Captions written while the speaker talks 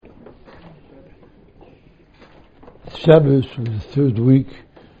Shabbos for the third week,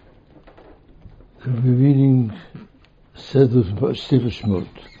 we'll be reading Sefer Shemot.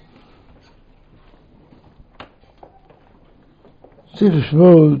 Sefer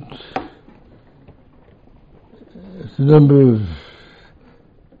Shemot has a number of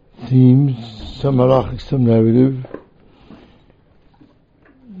themes, some halachic, some narrative.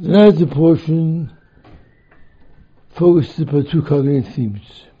 The narrative portion focuses upon two cognitive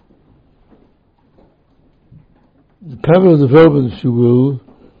themes. The parallel development, if you will,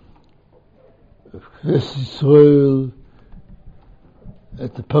 of Knesset Yisrael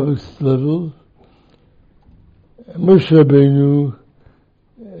at the public level, and Moshe Rabbeinu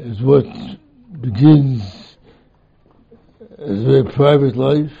is what begins as a very private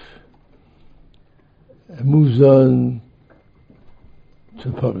life and moves on to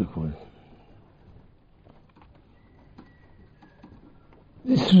a public one.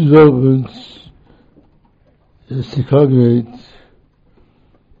 These two developments, as to cognate,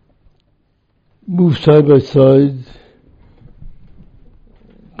 move side by side,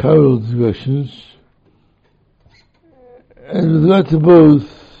 parallel directions, and with regard to both,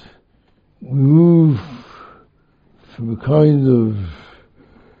 we move from a kind of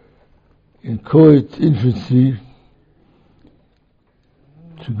inchoate infancy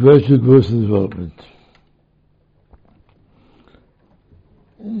to gradual growth and development.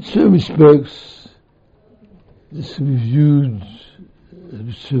 In certain respects, this can be viewed as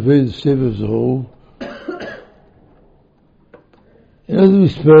we survey the Sefer as a whole. In other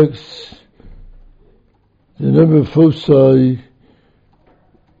respects, the number of foci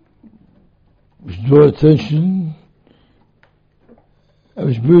which draw attention and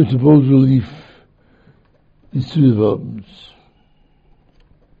which bring to bold relief these two developments.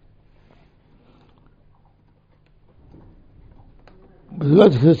 With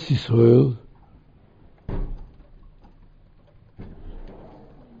regard to Knesset Yisrael,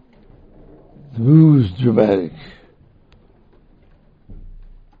 the move is dramatic.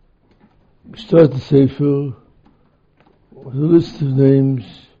 We start the Sefer with a list of names,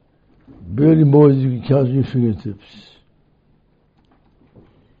 barely more than you can count on your fingertips.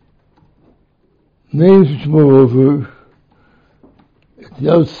 Names which, moreover, at the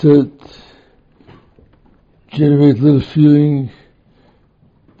outset, generate little feeling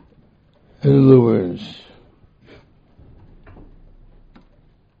and little awareness.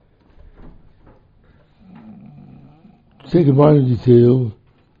 Take a minor detail.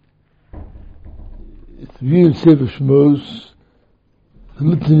 At the beginning of Sefer Shmos, the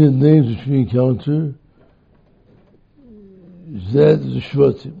litany of names which we encounter is that of the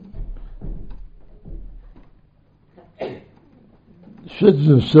Shvatim. The Shvatim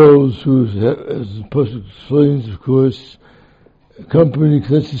themselves, who, as the Pasuk explains, of course, accompanying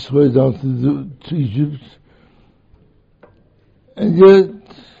Knesset Yisrael down to Egypt, and yet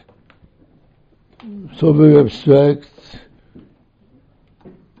so very abstract.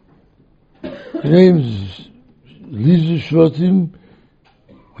 The names leave the Shvatim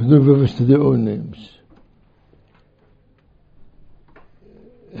with no reference to their own names.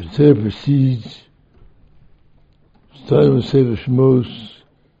 As the Torah proceeds, starting with Sefer Shmos,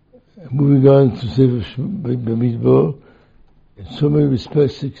 and moving on to Sefer Bamidbar, in so many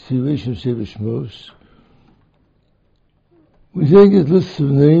respects, the continuation of Sefer Shmos, we then get lists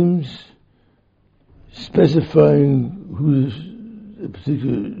of names specifying who a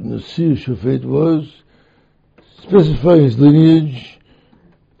particular Nasir Shofet was, specifying his lineage,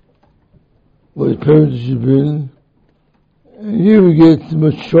 what his parentage had been, and here we get in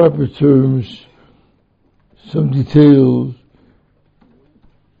much sharper terms some details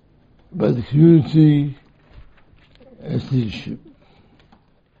about the community and its leadership.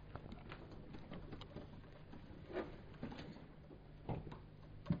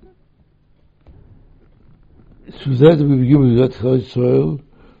 It's with that we begin with that Klal Yisrael,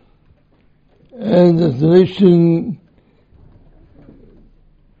 and as the nation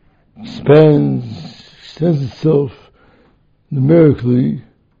extends itself numerically,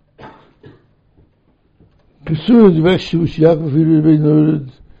 pursuing the direction which Yaakov Rebbe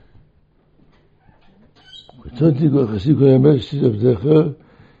noted, קטנתי כל חסיד כל ימי שעבדך,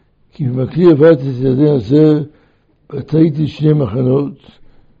 כי במקלי עבדתי את ידי הזה, ותהיתי שני מחנות.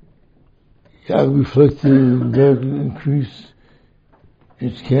 Yaakov reflected on the increase in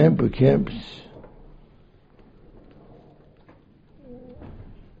its camp or camps.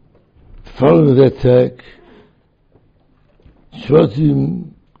 Following that attack,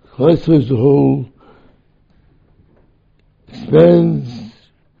 Shvatim, Klal Yisrael as a whole, expands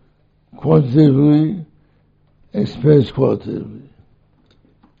quantitatively, expands qualitatively.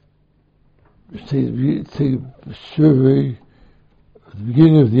 take a survey at the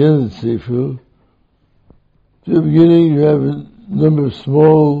beginning of the end of the Sefer. At the beginning, you have a number of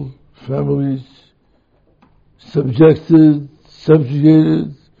small families, subjugated,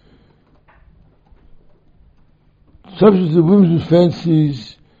 subject to whims and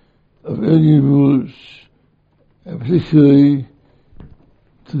fancies of alien rulers, and particularly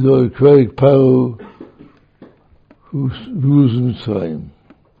to the autocratic power who rules in Mitzrayim.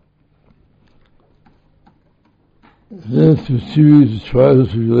 Then through a series of trials and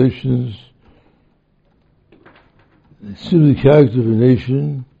tribulations, they assume the character of a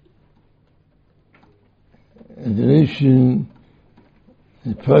nation, and the nation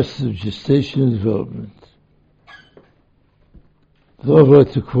in the process of gestation and development. I would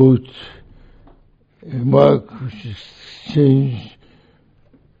like to quote a remark which is exchanged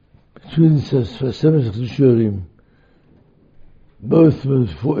between the Sfasem and Shurim, both in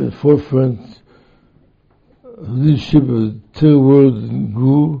the forefront of the leadership of the third world in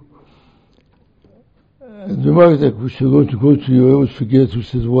Gu. And the remark that which I'm going to quote to you, I always forget who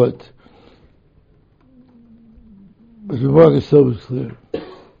says what. But the remark itself is clear.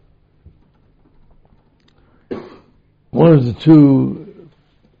 One of the two,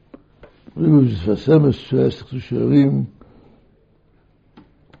 which is Sfasem Shurim,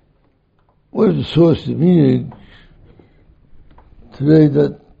 what is the source, the meaning? Today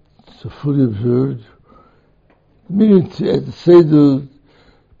that's fully observed. The meaning at the Seder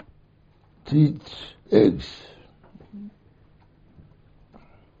to eat eggs,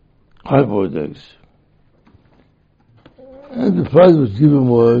 hard-boiled eggs. And the prize was given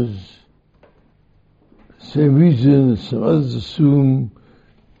was the same reason as some others assume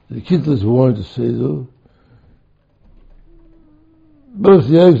the Kittlas wanted to say though. Both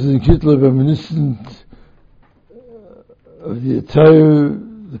the eggs and the Kittla are reminiscent of the attire,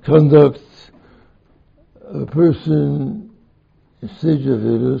 the conduct of a person in stage of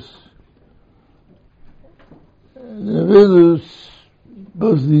Avedus. And in Avedus,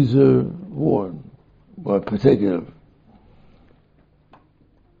 both of these are worn, or partaken of.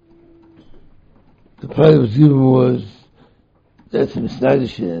 The part that was given was, that's a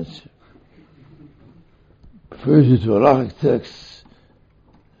misnagdish answer. Refers you to halachic texts,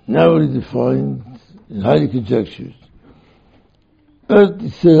 narrowly defined and highly conjectured. But he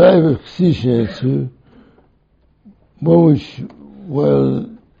said, I have a Chassidish answer, one which, while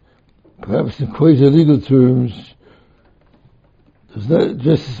perhaps in quasi-legal terms, does not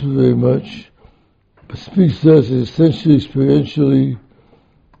address this very much, but speaks to us essentially, experientially,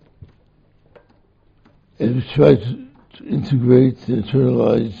 and we try to integrate and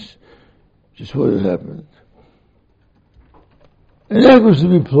internalize just what had happened. An egg was to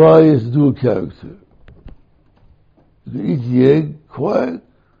reply as a dual character. You can eat the egg quiet,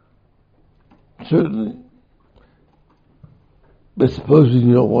 certainly. But supposing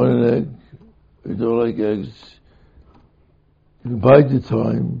you don't want an egg, or you don't like eggs, you can bide your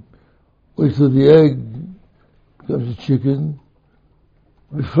time, wait till the egg becomes a chicken,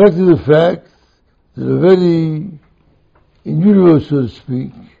 reflecting the fact that already in utero, so to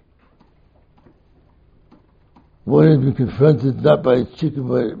speak, one has been confronted not by a chicken,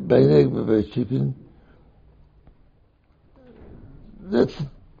 by an egg, but by a chicken. That's a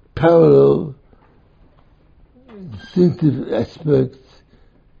parallel, distinctive aspect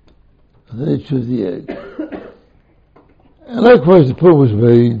of the nature of the egg. And likewise, the point was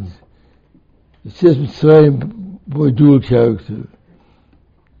made, it says Mitzrayim bore dual character.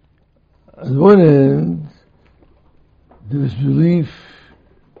 On one hand, there was belief,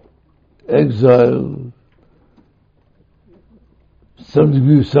 exile, some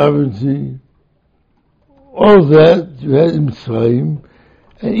degree of sovereignty, all that you had in Mitzrayim,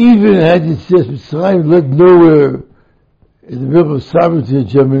 and even had it says Mitzrayim led nowhere in the realm of sovereignty of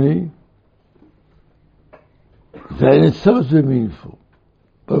Germany, that in itself is very meaningful.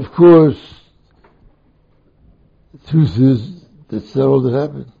 But of course, the truth is, that's not all that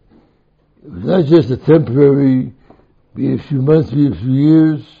happened. It was not just a temporary, be it a few months, be it a few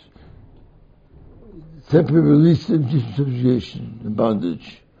years, temporary release of Egyptian subjugation and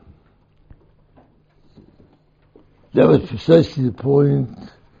bondage. That was precisely the point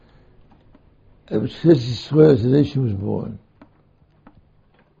at which Israel as a nation was born.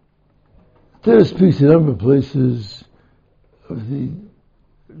 Torah speaks in a number of places of the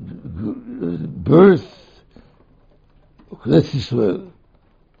birth of Knesset Israel.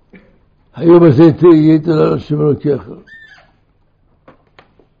 היום הזה תהיה לנו השם אלוקיך.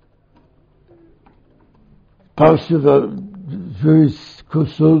 Parsha of various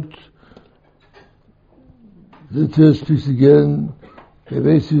kosot, the Torah speaks again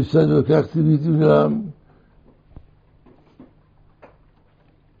basically said, I've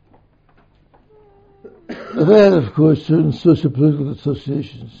had, of course, certain socio-political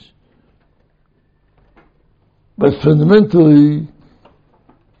associations. But fundamentally,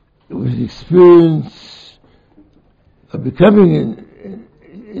 it was the experience of becoming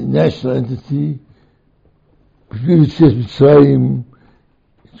a national entity, which really says Mitzrayim,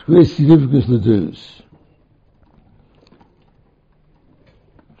 its great significance in the days.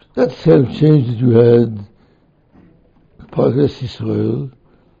 That kind of change that you had, part of Israel,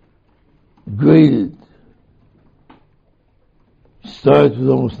 graded. Started with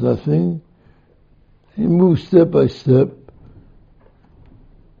almost nothing, and moved step by step.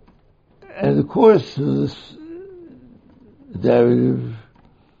 And the course of this narrative,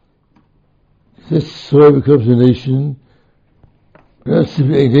 this Israel becomes a nation, not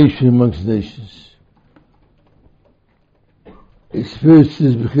simply a nation amongst nations.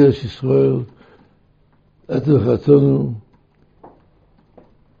 Experiences B'chiras Yisrael, Atul Chatonu,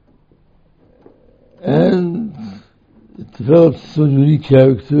 and it developed some unique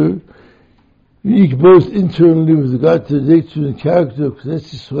character, unique both internally with regard to the nature and character of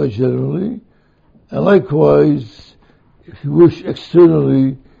Knesset Yisrael generally, and likewise, if you wish,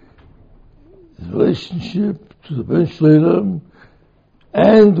 externally, the relationship to the Ben Shleilam,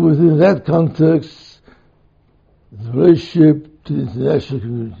 and within that context, the relationship to the international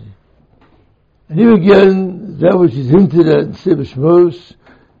community. And here again, that which is hinted at in Sefer Shmos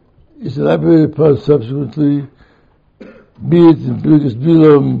is elaborated upon subsequently, be it in Birkas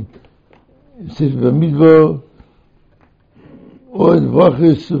Bilam, in Sefer Bamidbar, or in the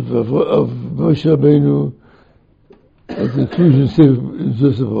Brachos of Moshe Rabbeinu, at the conclusion of Sefer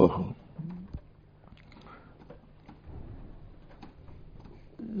Joseph Rachel.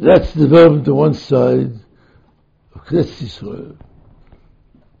 That's the development on one side of Knesset Yisrael.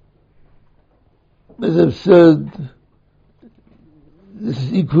 As I've said, this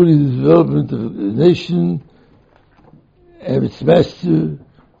is equally the development of a nation and its master,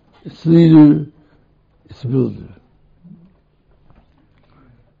 its leader, its builder.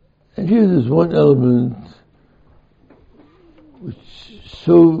 And here there's one element which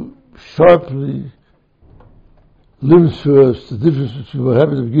so sharply limits for us the difference between what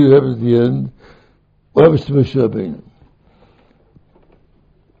happened at the beginning and what happened at the end, what happens to Moshe Rabbeinu.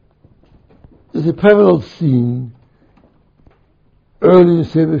 There's a parallel scene early in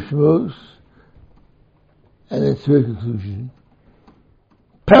Sefer Shmos and its very conclusion.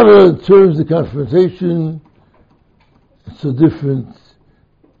 Parallel in terms of the confrontation, and so different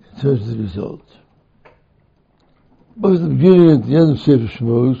in terms of the result. Both at the beginning and at the end of Sefer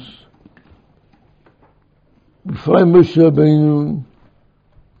Shmos, we find Moshe Rabbeinu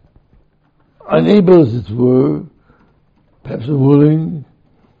unable, as it were, perhaps unwilling,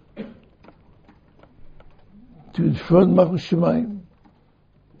 to confront Malchus Shemayim.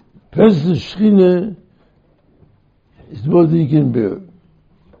 Presence of Shekhinah is more than he can bear.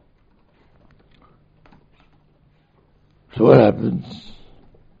 So what happens?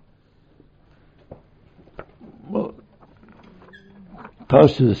 Well,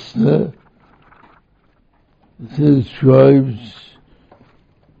 Parsha Sneh, it describes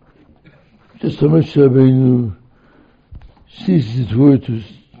just how Moshe Rabbeinu ceases his word to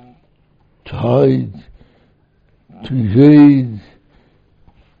hide, to evade,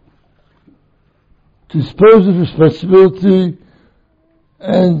 to dispose of responsibility,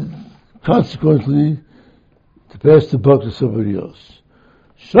 and consequently to pass the buck to somebody else.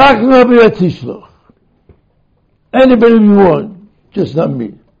 Shlach Rabbi Atishloch. Anybody you want, just not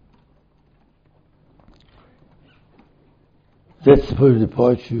me. That's the point of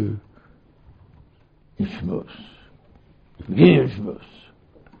departure in Shmos, the beginning of Shmos.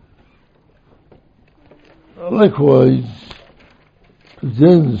 Likewise, to the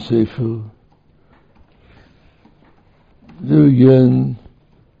end of the Sefer, there again,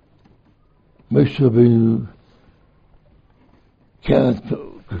 Moshe Rabbeinu cannot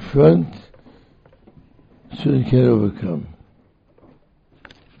confront, so he can't overcome.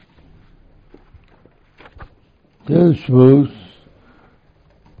 The end of Shmos,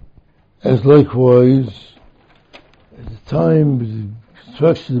 as likewise, at the time of the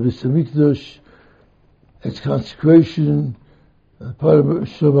construction of the Beis Hamikdash, its consecration, part of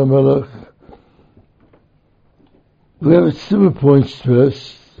Shlomo Melech, we have a similar point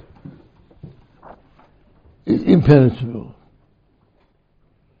stressed, is impenetrable.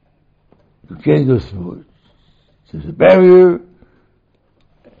 You can't go through it. There's a barrier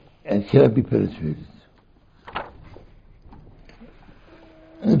and it cannot be penetrated.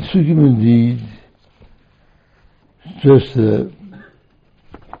 And Psukim indeed stress that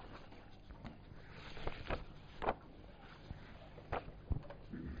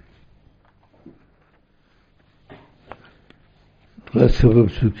Last couple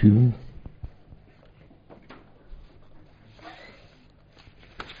of psukim.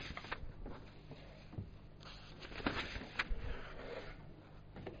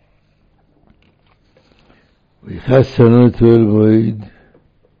 ויכנס לנו את אוהל מועד,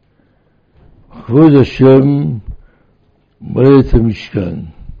 כבוד השם מלא את המשכן.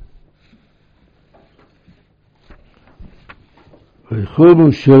 ויכול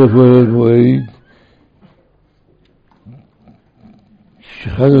משה לבוא אל מועד,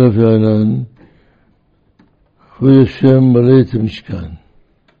 כשחנו עליו הענן, כבוד השם מלא את המשכן.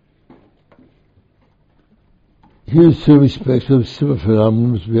 Here's some respects of similar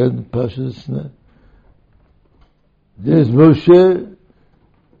phenomena we had in the Parshas Sneh. There's Moshe,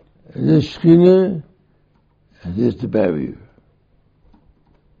 and there's Shekhinah, and there's the barrier.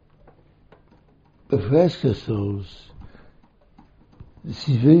 But if we ask ourselves, this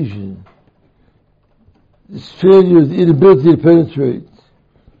evasion, this failure, the inability to penetrate,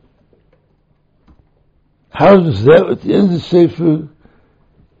 how does that at the end of the Sefer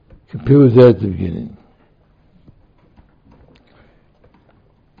compare with that at the beginning?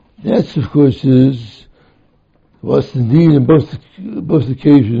 The answer, of course, is was indeed in both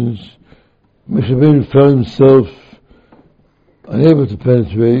occasions Moshe Rabbeinu found himself unable to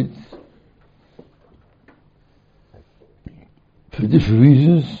penetrate for different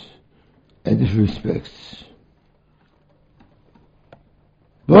reasons and different respects.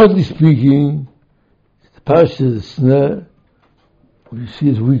 Broadly speaking, the Parsha of the Sneh, we see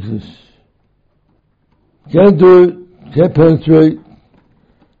as weakness. Can't do it, can't penetrate.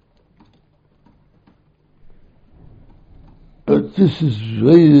 But this is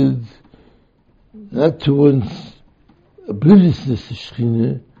related not to one's obliviousness to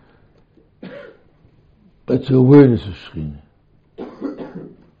Shekhinah, but to awareness of Shekhinah.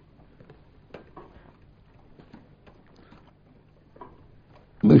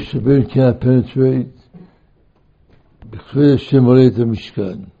 Moshe Rabbeinu cannot penetrate B'chvei Hashem Olei Et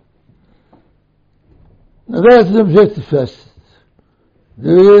HaMishkan. Now that's an objective facet.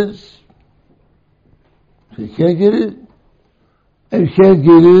 There is. So you can't get it. And you can't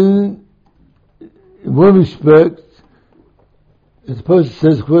get in one respect, as opposed to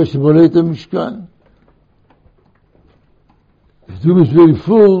says, question, Olei Et HaMishkan. If the room is very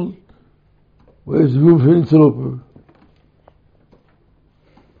full, where's the room for an interloper?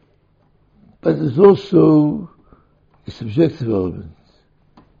 But there's also a subjective element.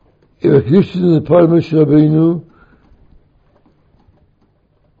 A recognition in the part of Moshe Rabbeinu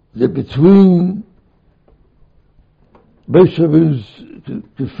that between Moshe Rabbeinu's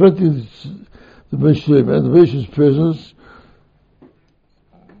confronting the Moshe and the Moshe's presence,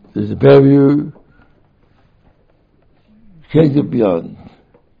 there's a barrier you can't get beyond.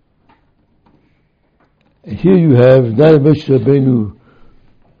 And here you have not a Moshe Rabbeinu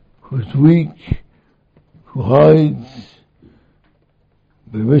who's weak, who hides,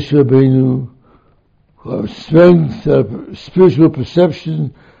 but Moshe Rabbeinu who has strength, spiritual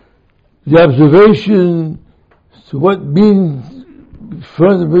perception, the observation as to what being in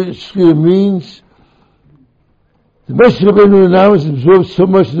front of the Shekhinah means. The Moshe Rabbeinu now has absorbed so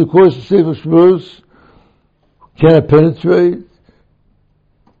much in the course of Sefer Shmos, cannot penetrate.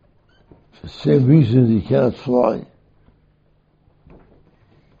 For the same reason he cannot fly.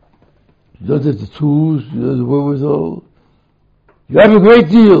 You don't have the tools, you don't have the wherewithal. You have a great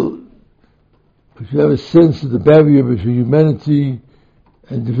deal, but you have a sense of the barrier between humanity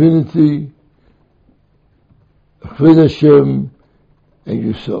and divinity, Avodat Hashem, and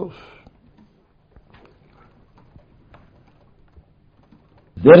yourself.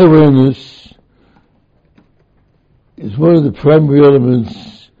 That awareness is one of the primary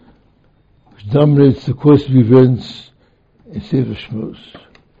elements which dominates the course of events in Sefer Shmos.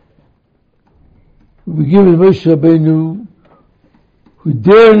 We give it Moshe Rabbeinu, who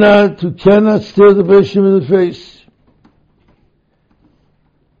dare not, who cannot stare the Hashem in the face.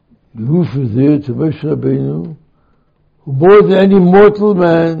 We move from there to Moshe Rabbeinu, who more than any mortal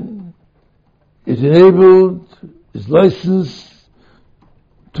man is enabled, is licensed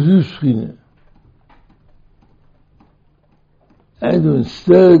to do Shekhinah. And who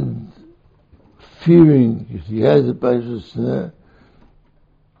instead, fearing, if he has a Parshas,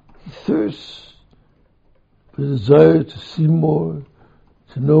 he thirsts. The desire to see more,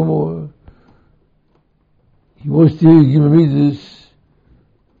 to know more. He wants to hear Gimamidas,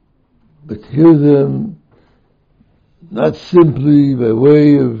 but to hear them not simply by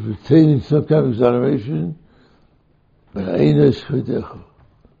way of attaining some kind of exoneration, but Einas Chodecha.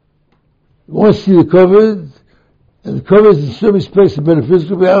 He wants to see the covered, and the covered is in some respects a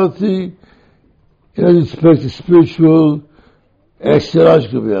metaphysical reality, in other respects a spiritual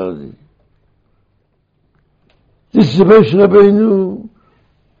astrological reality. This is the Moshe Rabbeinu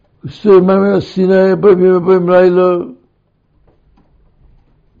who stood in Mount Sinai, B'Yom Laila.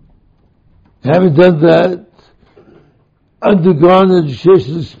 Having done that, undergone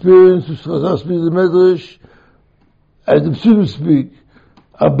educational experience, which Chazal speaks the Medrash, as the Psukim speak,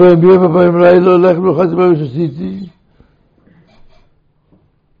 B'Yom Laila, Lechem L'chad B'Yom Shasiti.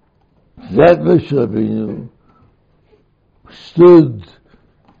 That Moshe Rabbeinu stood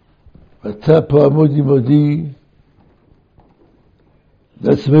atop Amodi Modi.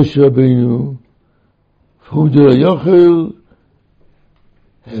 That's Moshe Rabbeinu. For whom the Yochel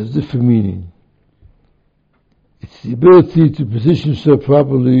has different meaning. It's the ability to position yourself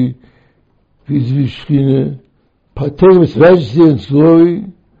properly vis-a-vis Shekhinah, partake of its majesty and its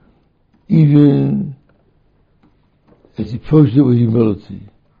glory, even as he approaches it with humility.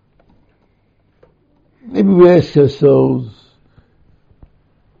 Maybe we ask ourselves,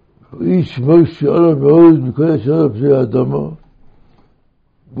 each Moshe Olam Me'od Mikodesh Olam Pnei Adama,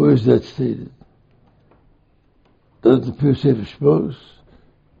 where is that stated? Does it appear Sefer Shmos?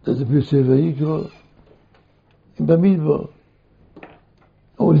 Does it appear Sefer Vayikra? In Bamidbar.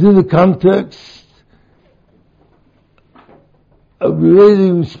 And within the context of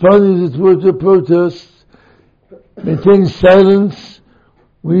relating, responding to words of protest, maintaining silence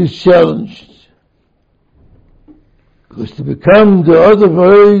when he's challenged. Because to become the other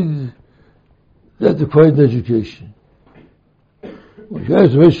Moed, that requires education. Which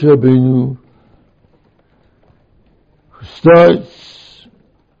has Moshe Rabbeinu, who starts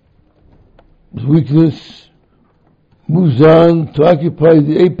with weakness, moves on to occupy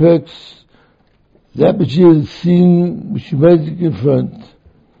the apex, that which he has seen, which he might confront.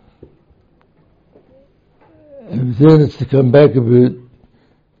 And then it's to come back a bit,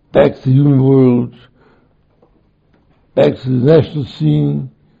 back to the human world, back to the national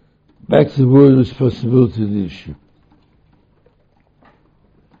scene, back to the world of responsibility and leadership.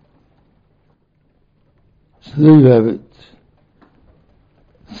 So there you have it.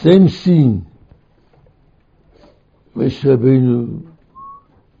 Same scene. Moshe Rabbeinu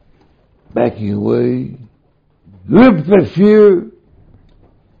backing away, gripped by fear,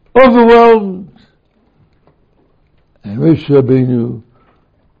 overwhelmed. And Moshe Rabbeinu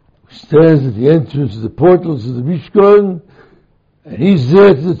stands at the entrance of the portals of the Mishkan, and he's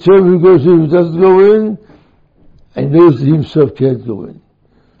there to determine who goes in, who doesn't go in, and knows that he himself can't go in.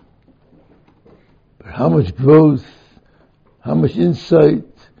 But how much growth, how much insight,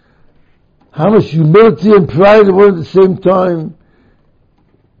 how much humility and pride at one at the same time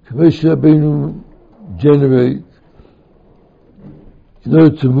can Moshe Rabbeinu generate in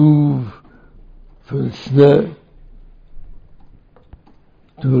order to move from the snare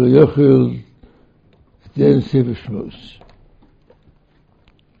to the Yochel at the end of Sefer Shmos.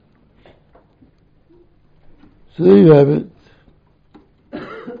 So there you have it.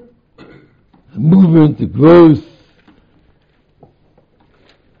 The movement, the growth,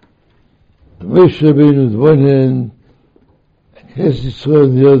 the Moshe Rabbeinu on the one hand, and Knesset Yisrael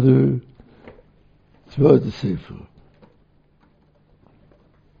on the other, throughout the Sefer.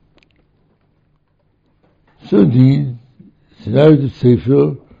 So indeed, it's an narrative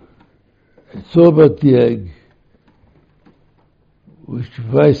Sefer. It's all about the egg, which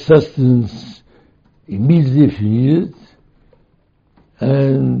provides sustenance immediately if you need it,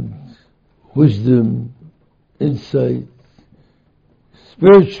 and wisdom, insight,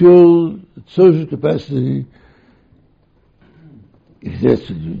 spiritual, social capacity, if that's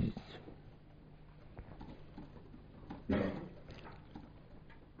what you need.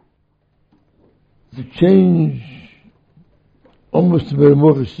 The change, almost the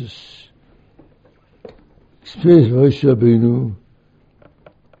metamorphosis, experienced by Moshe Rabbeinu,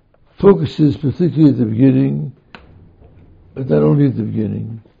 focuses particularly at the beginning, but not only at the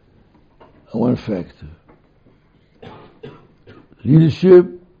beginning, on one factor: leadership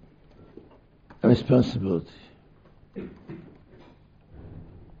and responsibility.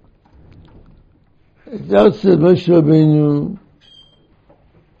 At the outset, Moshe Rabbeinu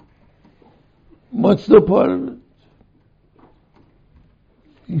wants no part of it.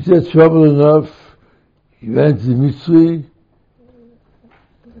 He's had trouble enough. He ran to the Mitzri,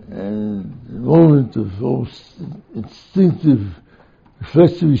 and the moment of almost instinctive,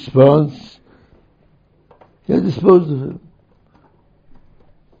 reflexive response, he had disposed of him.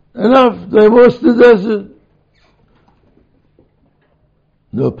 Enough, they lost the desert.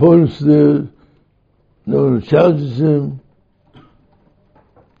 No opponents there, no one challenges him,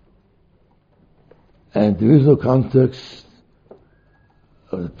 and there is no context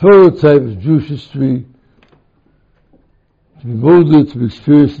of the prototype of Jewish history to be molded, to be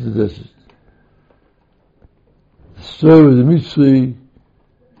experienced in the desert. The story of the Mitzri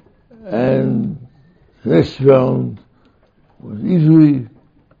and the next round was easily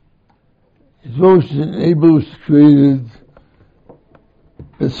his most enabled, created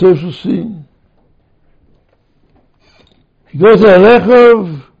a social scene. He goes to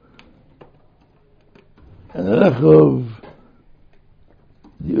Alechov, and Alechov,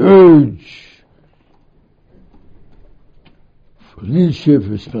 the urge for leadership,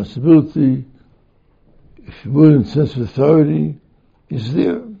 responsibility, if you will, in sense of authority, is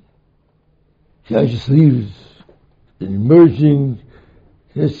there. The guy just leaves an emerging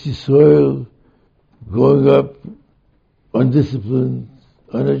Knesset soil, growing up undisciplined,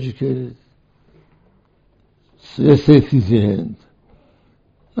 uneducated. So let's take things in hand.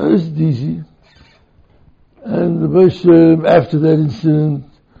 Now this is easy. And the Moshe, after that incident,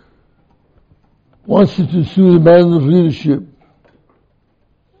 wants to pursue the mantle of leadership.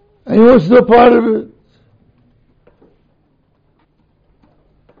 And he wants no part of it.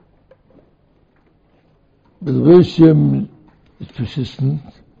 But the Moshe is persistent.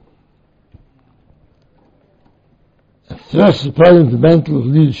 And thrusts upon him the mantle of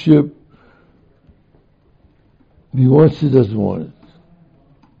leadership. He wants it, doesn't want it.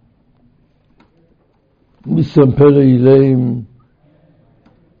 Misam Pele Yileim,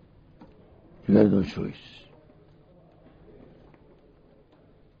 you have no choice.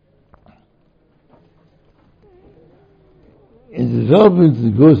 In the development of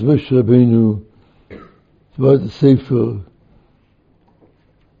the Gros Moshe Rabbeinu, throughout the Sefer,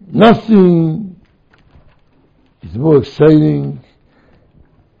 nothing is more exciting,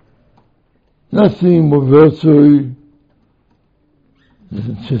 nothing more virtually than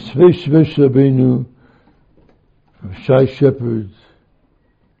the Moshe Rabbeinu from Shai Shepherd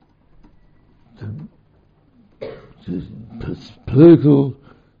to political,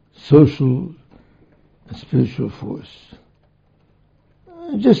 social, and spiritual force.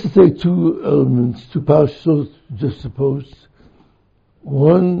 Just to take two elements, two parshas just opposed.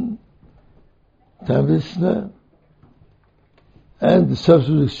 One, Tamisna, and the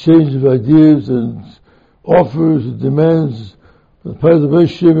subsequent exchange of ideas and offers and demands on the part of the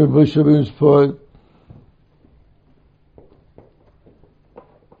Moshe and Moshe Rabbeinu's part.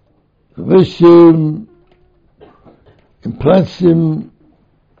 The Moshe implants him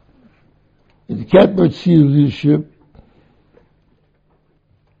in the catbird seat of leadership,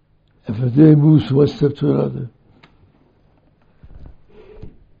 and from there he moves from one step to another.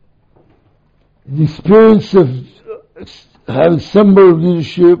 The experience of having some mode of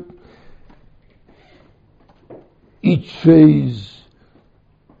leadership, each phase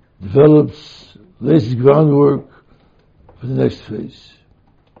develops, lays the groundwork for the next phase.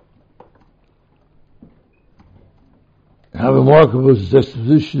 How remarkable is this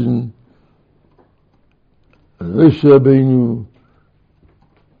exposition of Moshe Rabbeinu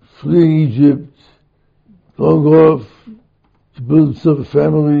fleeing Egypt, going off to build himself a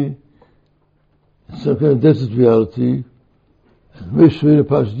family in some kind of desert reality, and Moshe Rabbeinu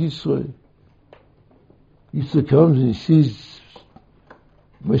passes Yisrael. Yisrael comes and he sees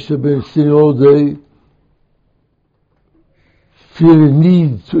Moshe Rabbeinu sitting all day, feeling a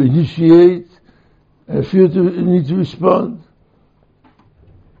need to initiate, and feel the need to respond.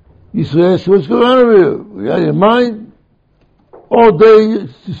 Yisrael asks, what's going on over here? Are you out of your mind? All day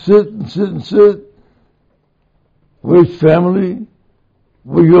to sit and sit and sit. Where's family?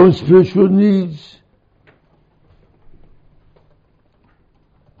 Where are your own spiritual needs?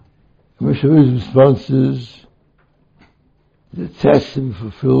 Moshe Rabbeinu's response is, the task to be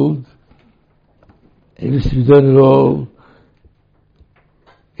fulfilled, it has to be done at all,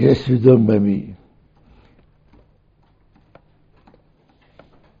 it has to be done by me.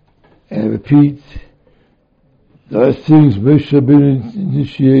 And I repeat, there are things Moshe Rabbeinu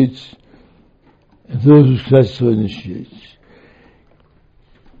initiates and those who Klal initiates.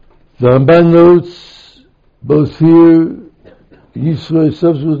 The Ramban notes, both here in Yisrael,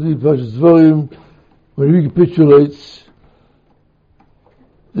 subsequently Parshas Dvarim, when he recapitulates,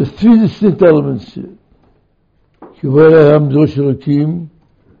 there's three distinct elements here. The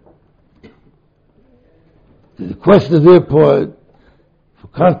question of their part for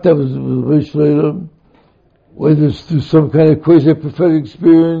contact with Moshe Rabbeinu, whether it's through some kind of quasi-prophetic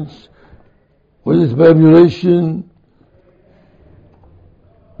experience, whether it's by emulation,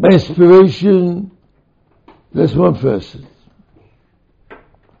 by inspiration, that's one facet.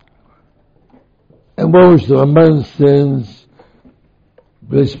 And one which the Ramban understands,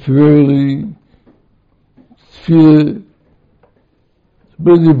 very superiorly, fear, to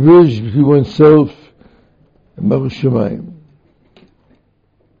build a bridge between oneself and Malchus Shamayim.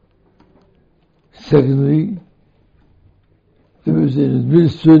 Secondly, there was an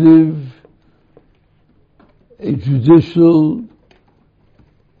administrative, a judicial,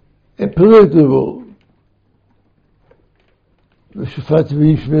 a political. I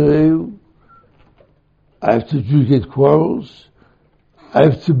have to adjudicate quarrels. I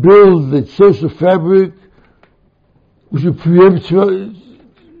have to build a social fabric which will preempt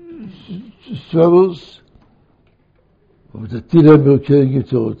struggles. But the Tira Milking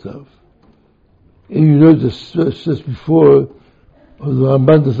it all tough. And you know this just before, although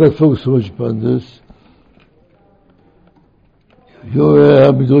Ramban does not focus so much upon this. Yoreh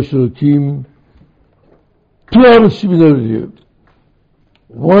HaMidrash Elokim, two elements should be noted here.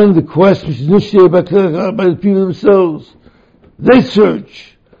 One, the quest which is initiated by the people themselves. They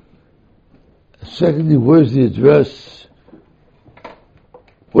search. Secondly, where's the address?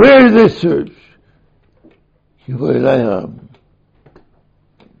 Where do they search? Yoreh Elohim.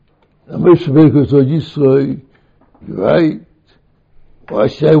 Now, Moshe Rabbeinu told Yisro, you're right. Why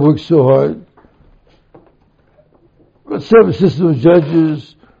should I work so hard? Let's have a system of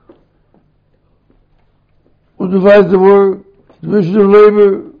judges. We'll divide the work, division of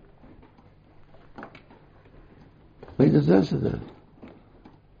labor. But he doesn't answer that.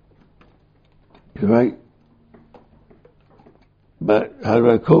 You're right. But how do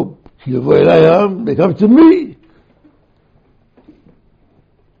I cope? They come to me.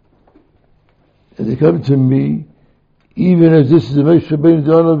 And they come to me, even as this is the Moshe Rabbeinu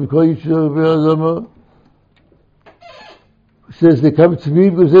Dana, because Yisrael says they come to me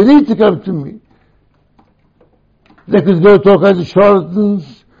because they need to come to me. They could go to all kinds of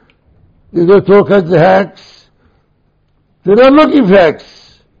charlatans, they go to all kinds of hacks. They're not looking for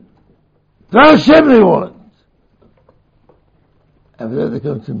hacks. Not Hashem they want. And for that they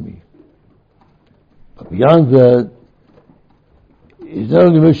come to me. But beyond that, it's not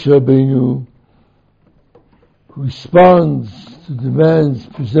only Moshe Rabbeinu who responds to demands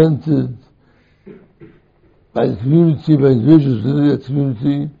presented by the community, by individuals within that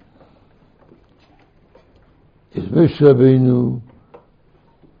community. It's Moshe Rabbeinu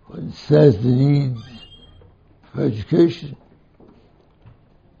who understands the need for education,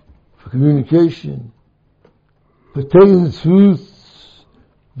 for communication, for taking the truths,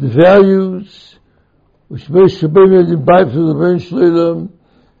 the values which Moshe Rabbeinu had imbibed from the Rebbeinu Shalom,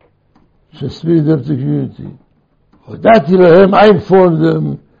 transmitting them to the community. Hodati Lahem, I informed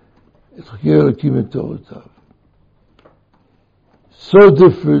them, it's Chakir Elokim and Torah. So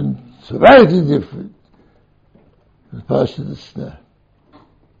different, so radically different from the Parashat Esneh.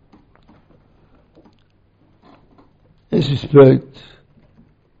 In this respect,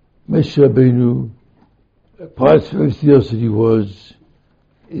 Moshe Rabbeinu, apart from everything else that he was,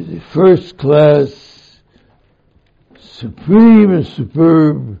 is a first-class, supreme and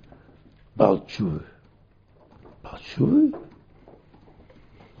superb Baal Tshuva. Baal Tshuva?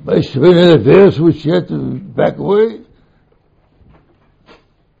 Moshe Rabbeinu had a verse which he had to back away.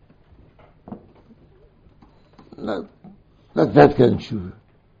 Not that kind of tshuva.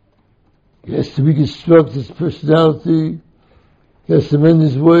 He has to reconstruct his personality. He has to mend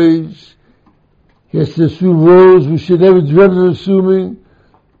his ways. He has to assume roles we should never dreamt of assuming.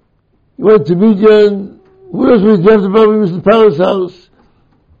 He went to Midian. Who else would he dreamt about? He was in the palace house.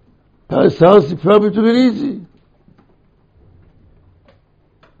 Palace house, he probably took it easy.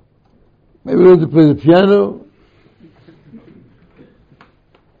 Maybe he learned to play the piano.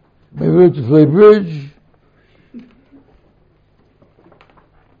 Maybe he learned to play bridge.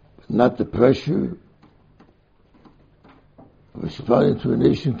 Not the pressure of responding to a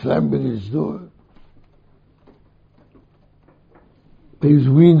nation clamoring at his door. But he was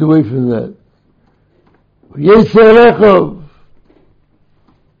weaned away from that.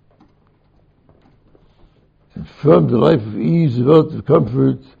 And from the life of ease, of wealth, of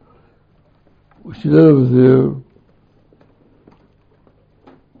comfort, which he led over there,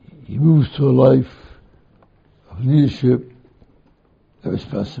 he moves to a life of leadership, a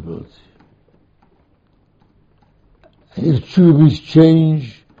responsibility. And his tshuva means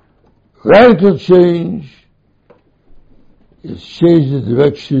change, radical change. It's change the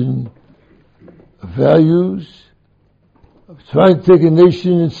direction of values, of trying to take a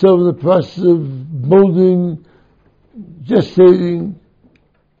nation itself in the process of molding, gestating,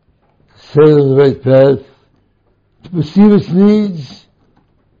 stay on the right path, to perceive its needs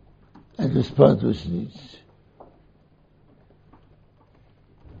and respond to its needs.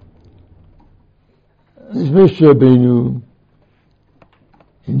 This Moshe Rabbeinu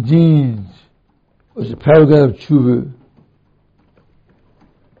indeed was a paragon of tshuva.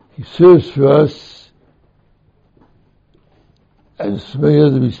 He serves for us, and in so many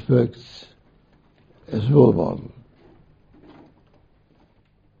other respects, as a role model.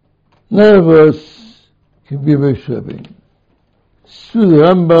 None of us can be a Moshe Rabbeinu. Through the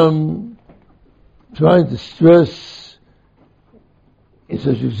Rambam, trying to stress in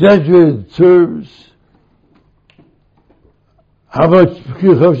such exaggerated terms how much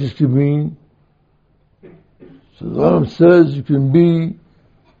Pekir Chavshis can mean. So the Rambam says you can be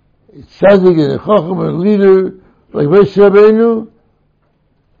a tzaddik and a chacham and a leader like Moshe Rabbeinu,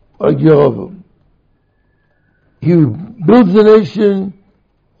 or like Yerovam. He who builds the nation,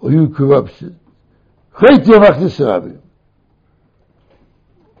 or he who corrupts it.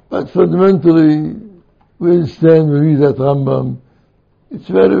 But fundamentally, we understand when we read that Rambam, it's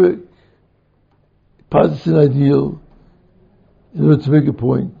rhetoric. It posits an ideal in order to make a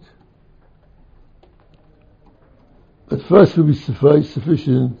point. But first would be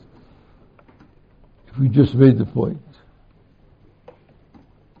sufficient if we just made the point.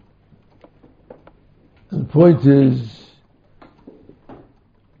 And the point is,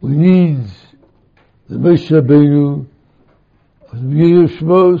 we need the Moshe Rabbeinu of the beginning of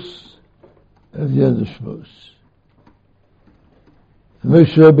Shmos and the end of Shmos. The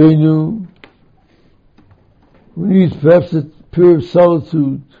Moshe Rabbeinu, we need perhaps a period of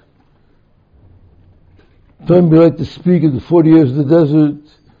solitude. Time we like to speak of the 40 years in the desert,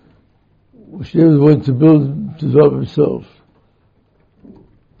 which David went to build, to develop himself.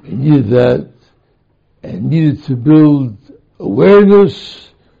 He needed that, and needed to build awareness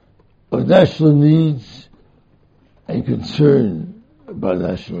of national needs and concern about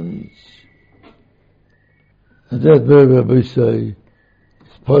national needs. And that, Rabbi say,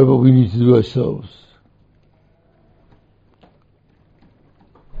 is part of what we need to do ourselves.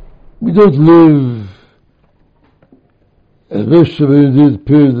 We don't live as Moshe Rabbeinu did the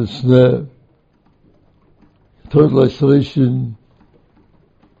period of Sneh, total isolation,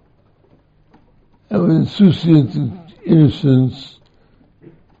 and with insouciant innocence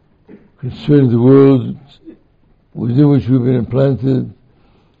concerning the world within which we've been implanted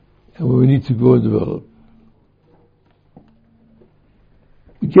and where we need to go and develop.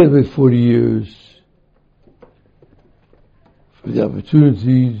 We can't wait 40 years for the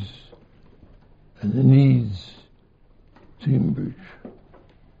opportunities and the needs to emerge.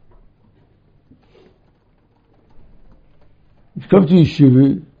 You come to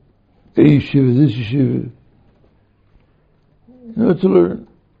yeshiva, a yeshiva, this yeshiva, in order to learn.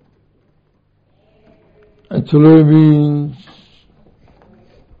 And to learn means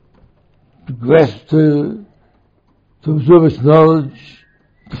to grasp, to absorb its knowledge,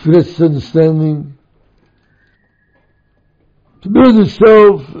 to finesse its understanding, to build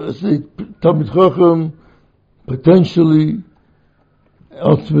itself as a Talmid Chacham, potentially,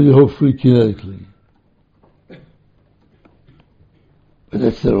 ultimately, hopefully, kinetically. But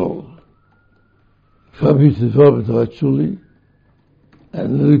that's not all. Come here to develop intellectually,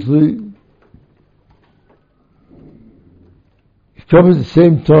 analytically. You come at the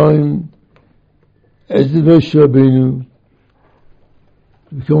same time as the Moshe Rabbeinu,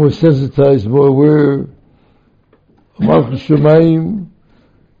 to become more sensitized, more aware of Malchus Shamayim,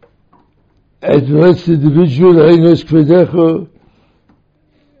 as it relates to the individual, as it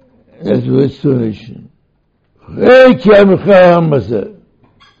relates to a nation.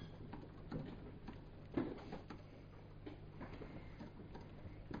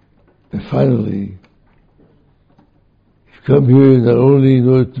 And finally, you come here not only in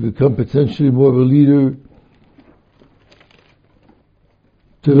order to become potentially more of a leader,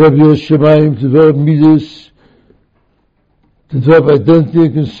 to develop your Shemaim, to develop Midas, to develop identity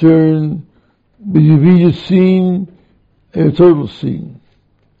and concern, with your immediate scene and your total scene.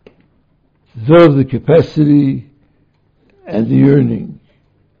 To develop the capacity and the yearning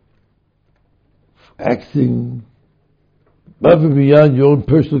for acting above and beyond your own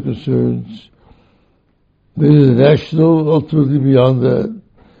personal concerns, maybe the national, ultimately beyond that,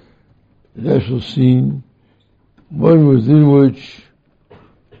 the national scene, one within which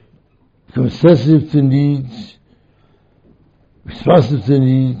becomes sensitive to needs, responsive to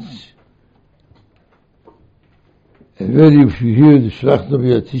needs, and ready, if you hear the Shlach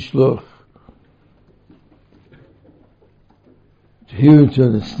Navi Atishloch, to hear and to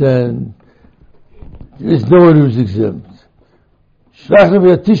understand, there is no one who is exempt. Shlach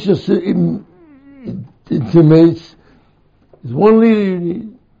Navi Atishloch intimates, there's one leader you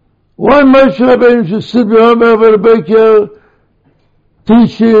need. One Moshe Rabbeinu should sit behind Rabbi Beker,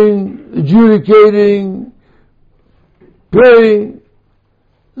 teaching, adjudicating, praying.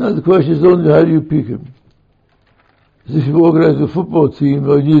 Now the question is only how do you pick him? As if you organize a football team,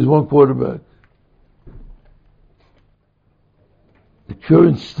 all you need is one quarterback. The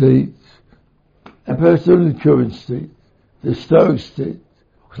current state and perhaps only the current state, the historic state,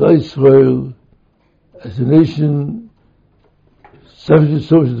 Klal Yisrael, as a nation suffering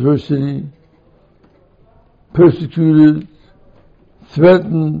so much adversity, persecuted,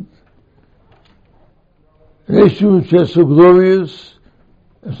 threatened, a nation which has so glorious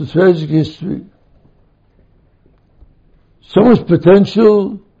and so tragic history, so much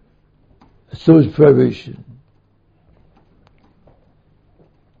potential and so much privation.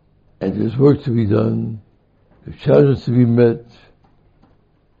 And there's work to be done, there's challenges to be met.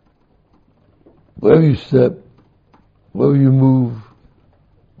 Wherever you step, wherever you move,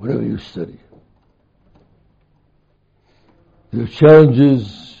 whatever you study. There are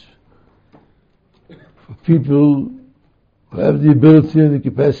challenges for people who have the ability and the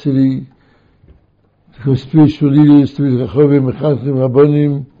capacity to become spiritual leaders, to be Chachamim, Mechanchim,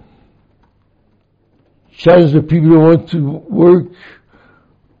 Rabbanim. Challenges for people who want to work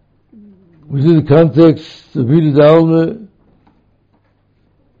within the context of Midas Alma,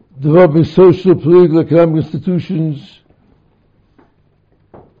 developing social, political, economic institutions,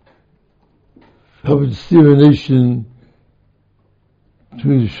 helping to steer a nation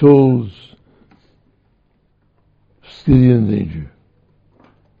between the shoals of steady and danger.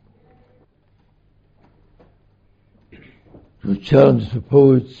 There are challenges for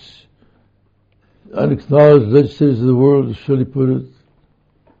poets, unacknowledged legislators of the world, as Shelley put it,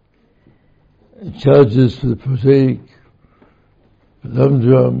 and challenges for the prosaic, for the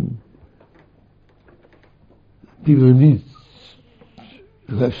humdrum, people who need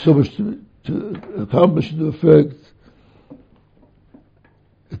to have so much to accomplish and to effect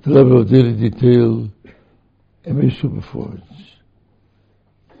at the level of daily detail and minuscule performance.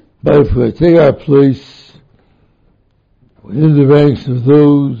 But if we take our place within the ranks of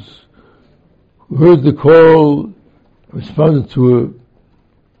those who heard the call and responded to it,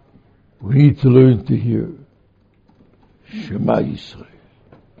 we need to learn to hear Shema Yisrael.